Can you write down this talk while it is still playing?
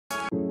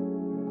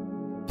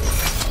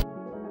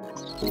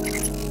Hi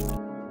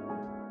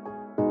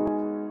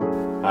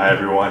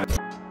everyone.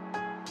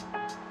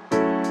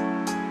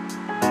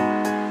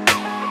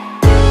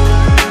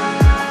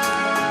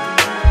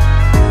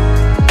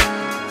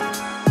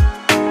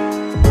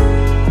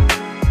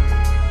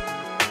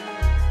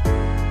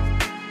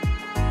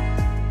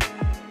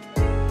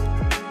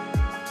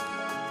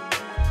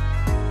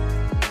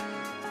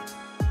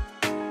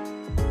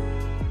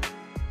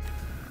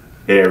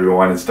 Hey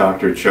everyone, it's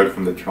Dr. Chuk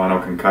from the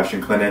Toronto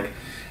Concussion Clinic,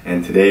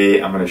 and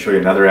today I'm going to show you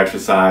another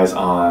exercise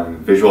on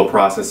visual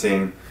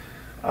processing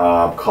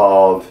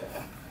called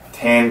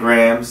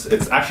Tangrams.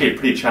 It's actually a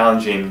pretty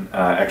challenging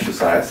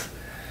exercise,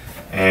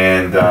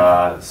 and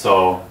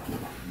so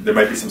there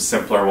might be some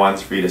simpler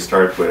ones for you to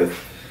start with.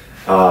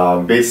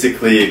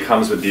 Basically it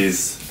comes with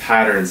these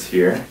patterns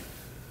here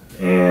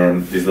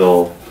and these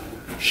little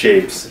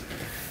shapes,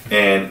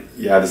 and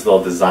you have this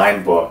little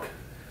design book.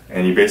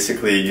 And you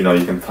basically, you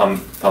can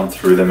thumb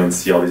through them and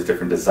see all these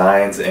different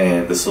designs,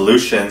 and the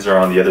solutions are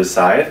on the other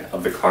side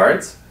of the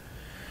cards.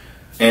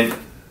 And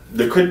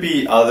there could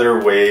be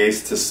other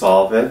ways to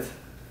solve it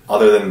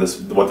other than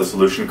what the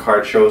solution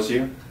card shows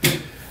you.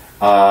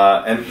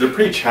 And they're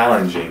pretty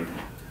challenging.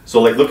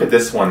 So like, look at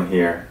this one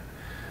here.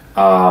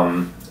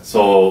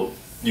 So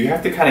you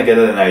have to kind of get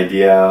an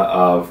idea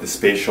of the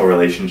spatial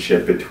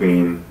relationship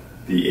between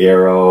the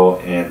arrow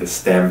and the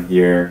stem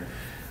here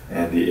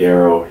and the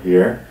arrow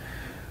here.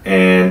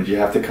 And you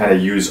have to kind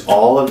of use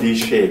all of these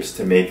shapes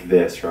to make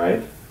this,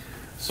 right?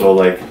 So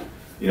like,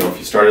 if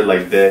you started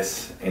like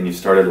this and you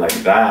started like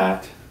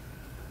that,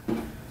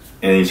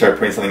 and you start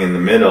putting something in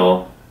the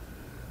middle,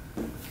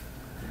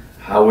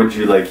 how would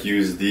you like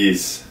use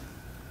these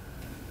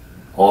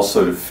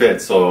also to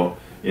fit? So,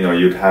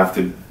 you'd have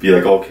to be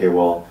like, okay,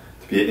 well,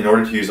 in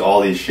order to use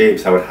all these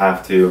shapes, I would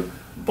have to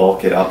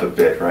bulk it up a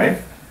bit, right?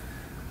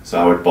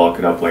 So I would bulk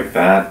it up like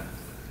that.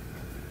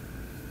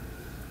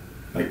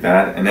 Like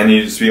that, and then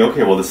you just be,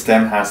 okay, well the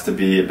stem has to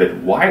be a bit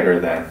wider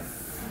then.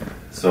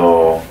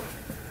 So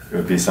it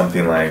would be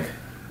something like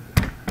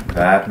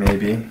that,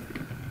 maybe.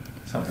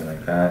 Something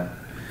like that.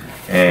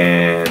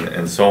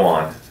 And so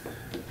on.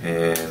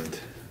 And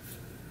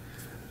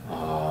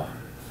let's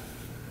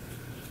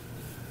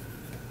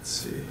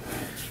see.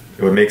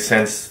 It would make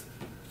sense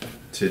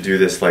to do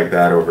this like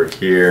that over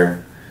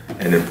here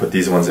and then put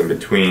these ones in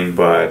between,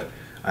 but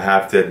I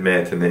have to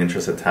admit, in the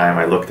interest of time,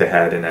 I looked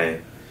ahead and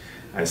I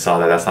saw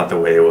that that's not the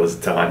way it was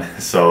done.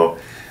 So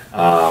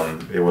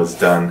it was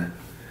done,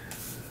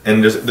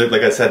 and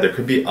like I said, there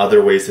could be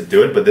other ways to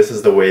do it, but this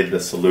is the way the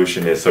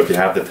solution is. So if you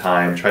have the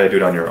time, try to do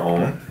it on your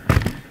own,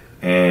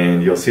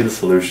 and you'll see the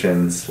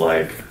solutions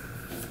like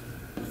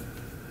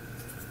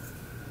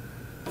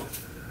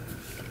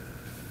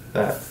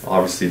that.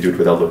 Obviously do it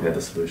without looking at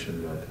the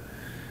solution, but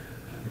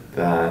like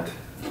that.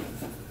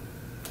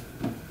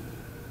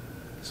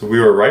 So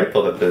we were right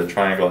though that the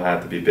triangle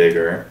had to be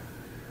bigger.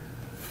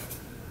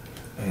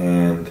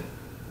 And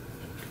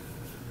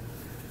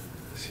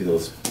see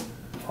those,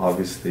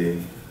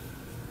 obviously,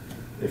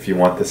 if you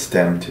want the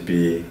stem to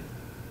be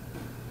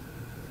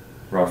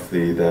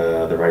roughly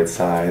the right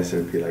size, it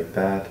would be like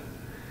that.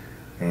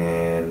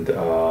 And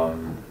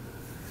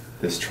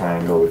this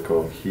triangle would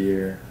go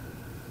here.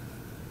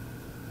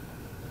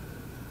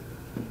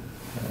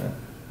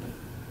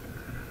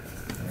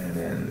 And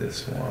then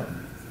this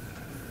one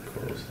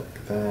goes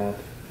like that.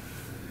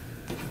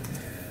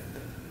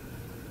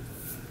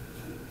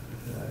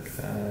 Like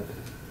that.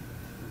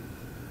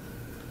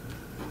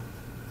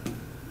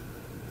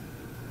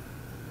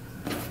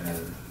 And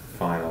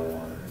final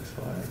one is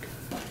like,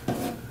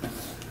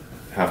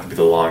 have to be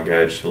the long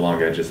edge. The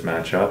long edges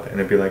match up, and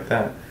it'd be like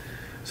that.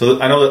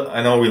 So I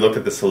know we looked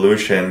at the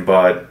solution,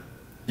 but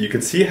you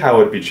could see how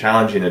it would be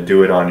challenging to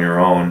do it on your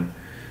own,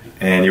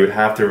 and you would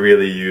have to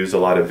really use a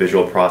lot of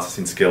visual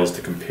processing skills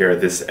to compare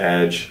this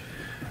edge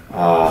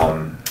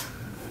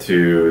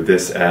to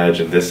this edge,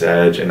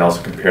 and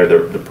also compare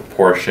the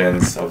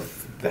proportions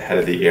of the head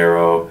of the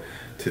arrow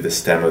to the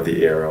stem of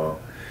the arrow,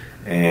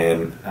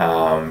 and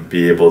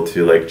be able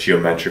to like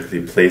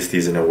geometrically place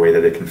these in a way that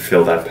they can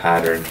fill that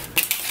pattern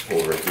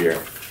over here.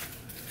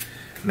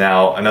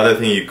 Now another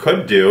thing you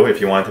could do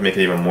if you want to make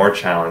it even more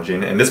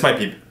challenging, and this might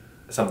be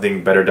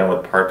something better done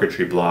with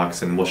parquetry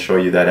blocks, and we'll show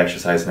you that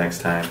exercise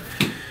next time,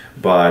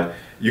 but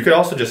you could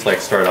also just like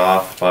start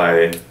off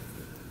by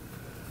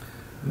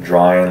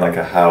drawing like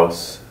a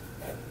house.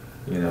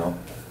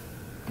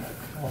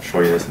 I'll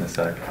show you this in a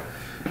sec.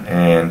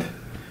 And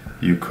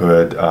you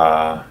could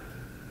have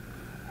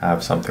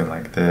something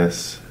like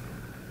this,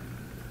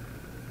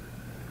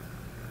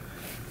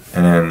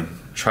 and then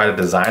try to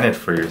design it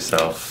for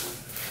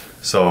yourself.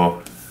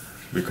 So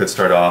we could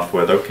start off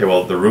with, okay,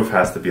 well the roof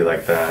has to be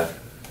like that,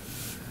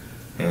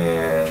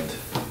 and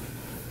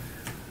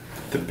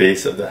the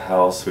base of the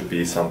house would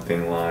be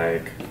something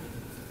like,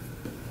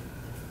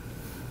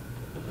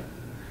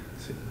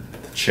 the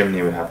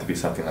chimney would have to be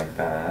something like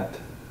that.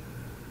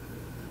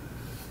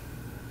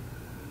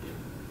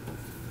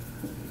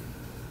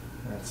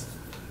 That's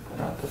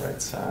not the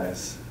right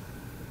size.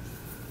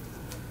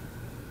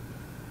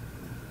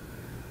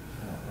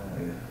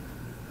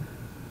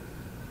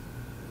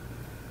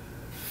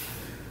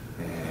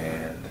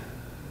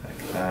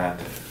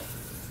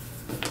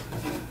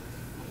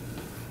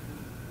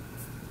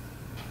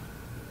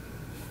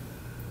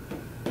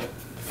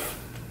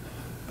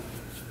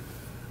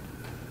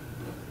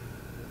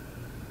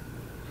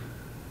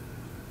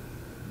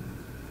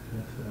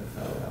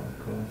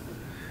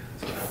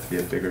 be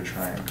a bigger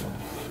triangle.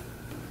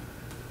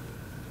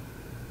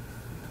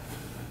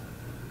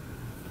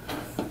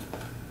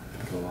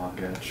 The long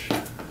edge.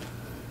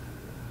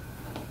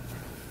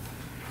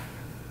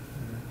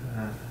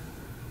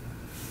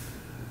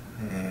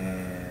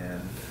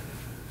 And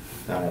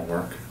that won't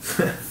work.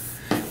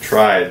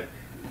 Tried.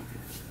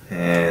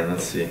 And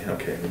let's see.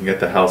 Okay, we can get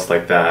the house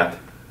like that.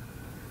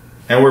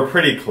 And we're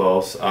pretty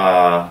close.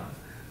 Now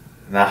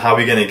how are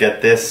we gonna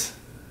get this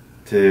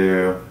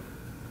to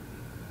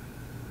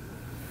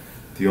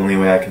the only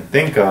way I can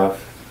think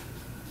of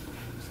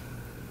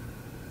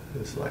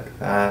is like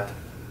that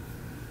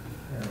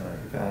and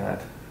like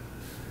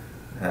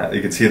that.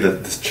 You can see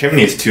that this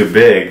chimney is too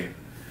big,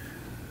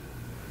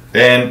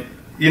 and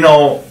you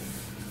know,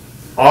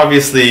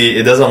 obviously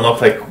it doesn't look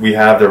like we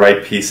have the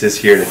right pieces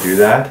here to do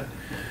that,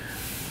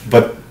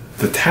 but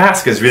the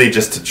task is really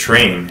just to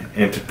train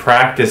and to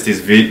practice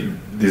these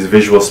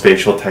visual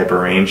spatial type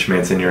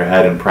arrangements in your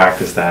head and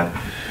practice that.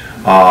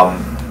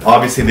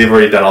 Obviously they've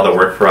already done all the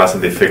work for us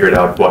and they figured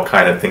out what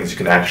kind of things you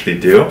can actually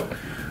do.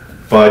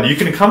 But you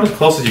can come as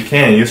close as you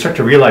can and you start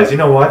to realize, you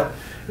know what,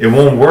 it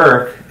won't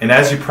work. And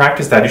as you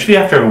practice that, usually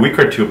after a week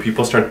or two,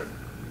 people start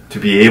to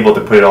be able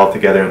to put it all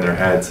together in their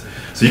heads.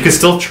 So you can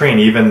still train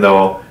even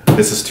though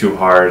this is too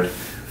hard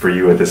for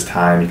you at this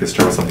time. You can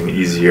start with something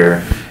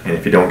easier, and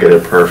if you don't get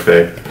it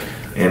perfect,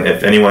 and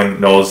if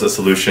anyone knows a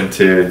solution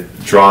to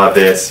draw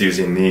this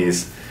using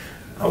these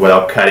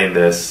without cutting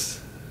this,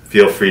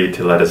 feel free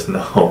to let us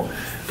know.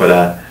 But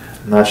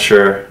I'm not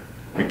sure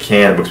we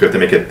can because we have to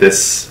make it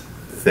this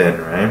thin,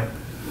 right?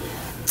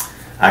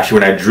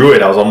 Actually, when I drew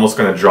it, I was almost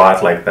going to draw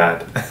it like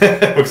that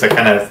because I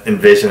kind of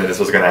envisioned that this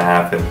was going to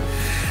happen.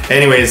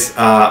 Anyways,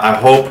 I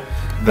hope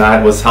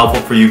that was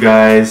helpful for you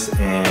guys,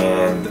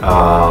 and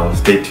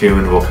stay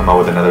tuned. We'll come out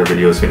with another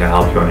video soon to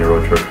help you on your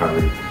road to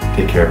recovery.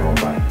 Take care, everyone.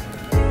 Bye.